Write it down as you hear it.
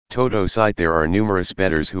Totosaite. There are numerous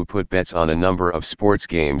bettors who put bets on a number of sports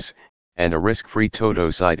games, and a risk-free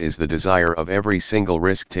Totosaite is the desire of every single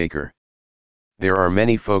risk taker. There are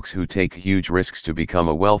many folks who take huge risks to become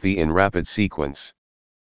a wealthy in rapid sequence.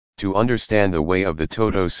 To understand the way of the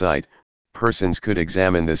Totosaite, persons could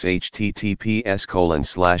examine this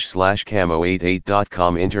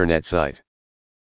https://camo88.com internet site.